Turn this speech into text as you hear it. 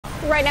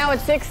Right now at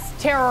 6,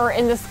 terror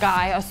in the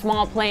sky. A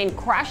small plane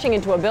crashing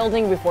into a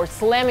building before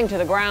slamming to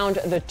the ground.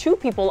 The 2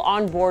 people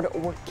on board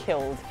were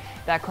killed.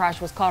 That crash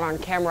was caught on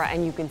camera,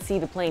 and you can see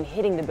the plane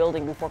hitting the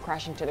building before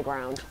crashing to the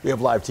ground. We have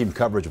live team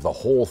coverage of the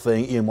whole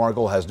thing. Ian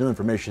Margol has new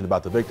information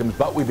about the victims,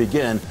 but we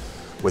begin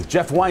with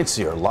Jeff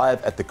Weinseer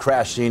live at the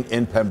crash scene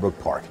in Pembroke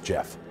Park.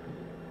 Jeff.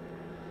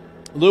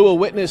 Lou, a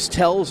witness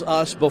tells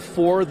us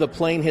before the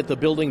plane hit the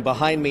building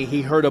behind me,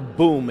 he heard a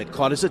boom. It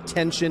caught his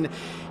attention.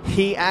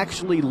 He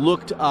actually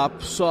looked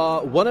up,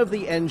 saw one of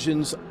the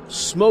engines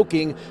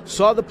smoking,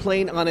 saw the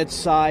plane on its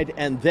side,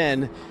 and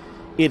then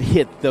it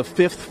hit the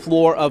 5th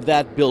floor of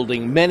that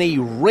building. Many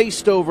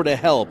raced over to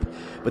help,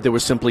 but there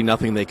was simply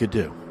nothing they could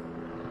do.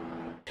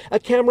 A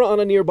camera on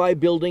a nearby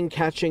building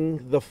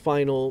catching the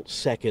final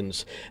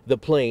seconds. The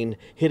plane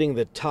hitting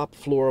the top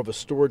floor of a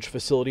storage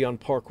facility on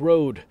Park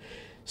Road.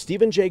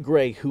 Stephen J.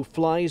 Gray, who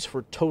flies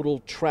for Total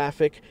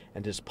Traffic,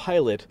 and his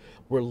pilot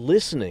were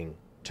listening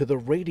to the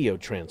radio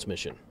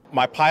transmission.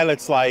 My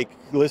pilot's like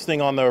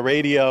listening on the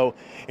radio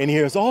and he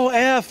hears, oh,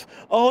 F,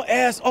 oh,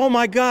 S, oh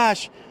my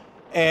gosh.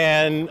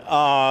 And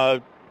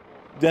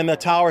then the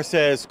tower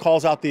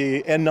calls out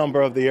the N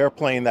number of the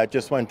airplane that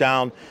just went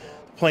down.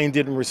 The plane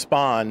didn't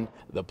respond.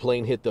 The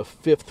plane hit the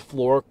 5th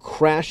floor,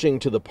 crashing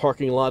to the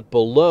parking lot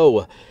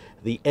below.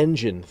 The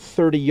engine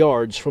 30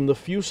 yards from the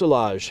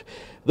fuselage.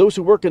 Those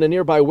who work in a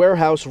nearby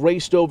warehouse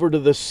raced over to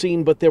the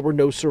scene, but there were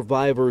no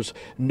survivors,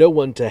 no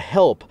one to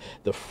help.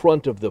 The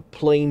front of the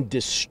plane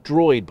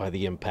destroyed by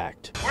the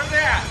impact. Where are they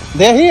at?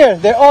 They're here.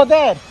 They're all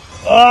dead.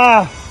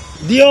 Ah,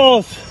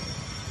 Dios.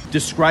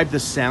 Describe the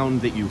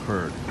sound that you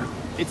heard.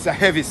 It's a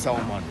heavy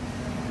sound, man.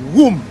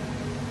 Whoom!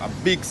 A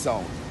big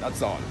sound.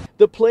 That's all.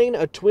 The plane,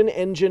 a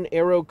twin-engine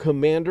Aero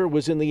Commander,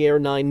 was in the air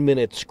 9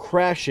 minutes,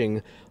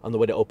 crashing on the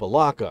way to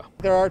Opa-lawka.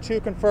 There are 2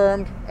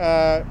 confirmed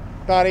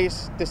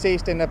bodies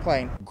deceased in the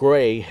plane.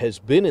 Gray has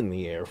been in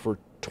the air for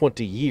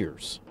 20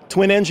 years.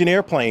 Twin-engine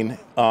airplane,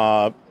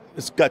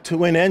 it's got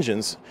twin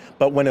engines,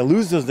 but when it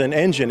loses an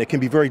engine, it can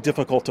be very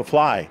difficult to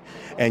fly,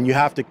 and you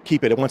have to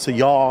keep it. It wants to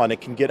yaw, and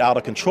it can get out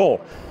of control.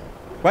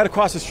 Right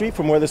across the street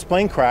from where this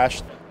plane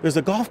crashed, there's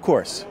a golf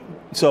course.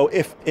 So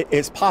if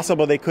it's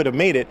possible they could have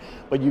made it,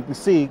 but you can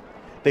see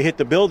they hit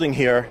the building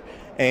here,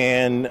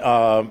 and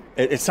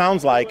it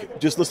sounds like,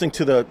 just listening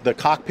to the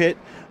cockpit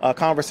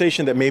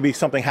conversation, that maybe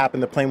something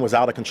happened, the plane was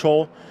out of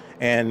control,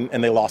 and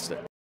they lost it.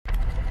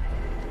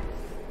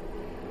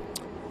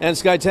 And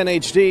Sky 10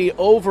 HD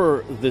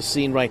over the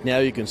scene right now.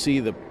 You can see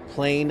the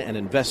plane and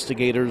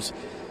investigators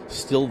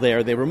still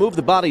there. They removed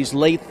the bodies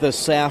late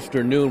this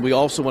afternoon. We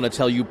also want to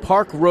tell you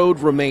Park Road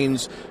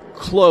remains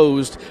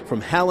closed from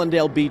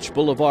Hallandale Beach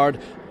Boulevard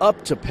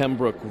up to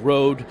Pembroke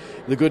Road.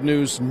 The good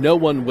news, no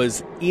one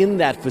was in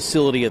that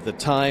facility at the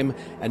time,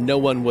 and no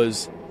one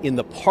was in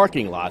the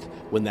parking lot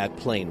when that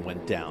plane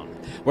went down.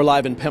 We're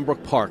live in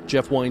Pembroke Park.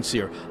 Jeff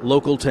Weinseer,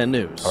 Local 10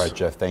 News. All right,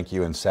 Jeff, thank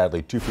you. And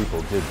sadly, 2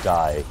 people did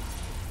die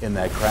in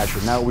that crash,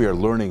 but now we are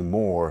learning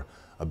more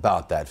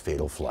about that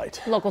fatal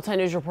flight. Local 10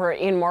 News reporter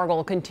Ian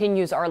Margol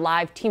continues our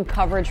live team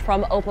coverage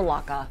from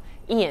Opa-lawka.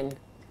 Ian.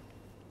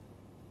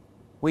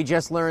 We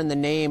just learned the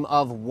name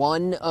of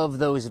one of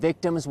those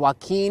victims,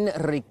 Joaquin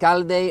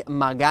Ricalde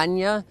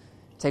Magaña.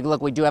 Take a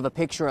look. We do have a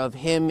picture of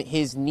him,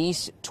 his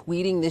niece,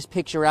 tweeting this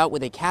picture out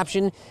with a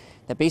caption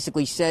that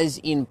basically says,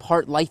 in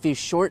part, life is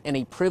short and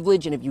a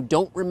privilege. And if you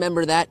don't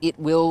remember that, it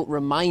will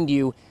remind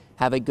you,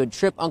 have a good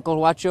trip, Uncle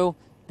Huacho.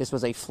 This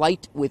was a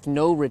flight with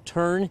no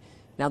return.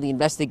 Now the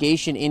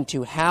investigation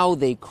into how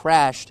they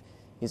crashed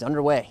is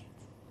underway.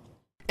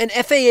 An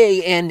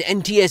FAA and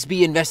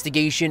NTSB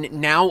investigation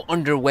now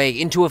underway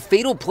into a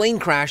fatal plane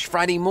crash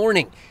Friday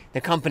morning.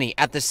 The company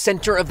at the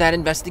center of that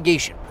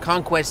investigation,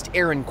 Conquest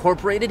Air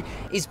Incorporated,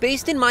 is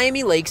based in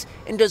Miami Lakes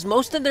and does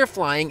most of their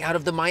flying out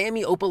of the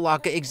Miami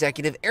Opa-lawka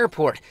Executive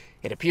Airport.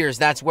 It appears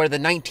that's where the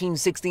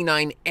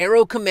 1969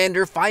 Aero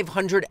Commander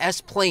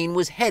 500S plane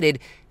was headed,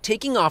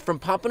 taking off from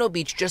Pompano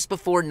Beach just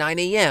before 9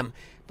 a.m.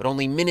 But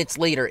only minutes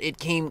later, it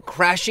came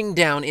crashing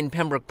down in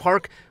Pembroke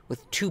Park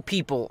with 2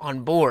 people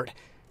on board.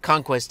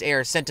 Conquest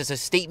Air sent us a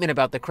statement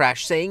about the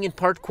crash, saying in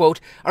part, quote,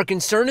 "Our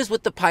concern is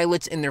with the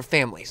pilots and their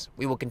families.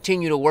 We will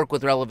continue to work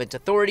with relevant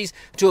authorities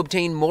to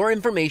obtain more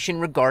information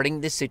regarding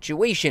this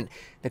situation."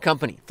 The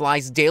company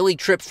flies daily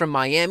trips from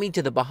Miami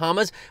to the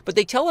Bahamas, but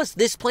they tell us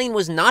this plane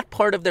was not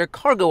part of their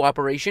cargo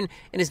operation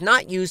and is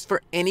not used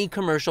for any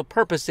commercial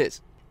purposes.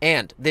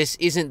 And this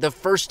isn't the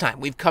first time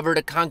we've covered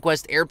a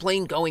Conquest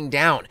airplane going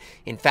down.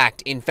 In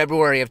fact, in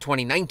February of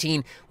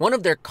 2019, one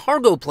of their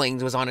cargo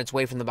planes was on its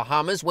way from the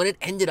Bahamas when it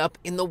ended up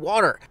in the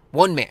water.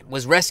 One man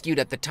was rescued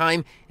at the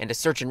time, and a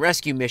search and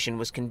rescue mission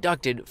was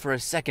conducted for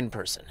a second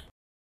person.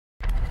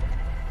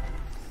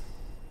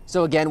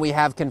 So again, we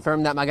have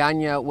confirmed that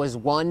Magaña was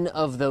one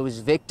of those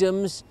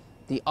victims.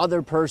 The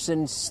other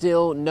person,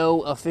 still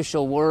no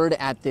official word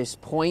at this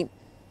point.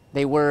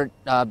 They were,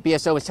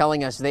 BSO was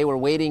telling us they were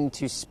waiting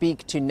to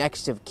speak to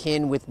next of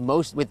kin with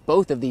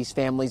both of these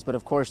families, but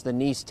of course the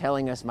niece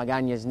telling us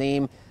Magaña's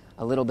name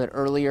a little bit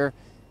earlier.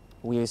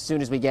 As soon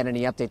as we get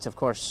any updates, of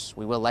course,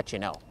 we will let you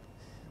know.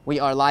 We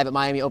are live at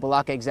Miami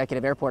Opa-locka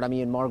Executive Airport. I'm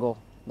Ian Margol,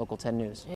 Local 10 News.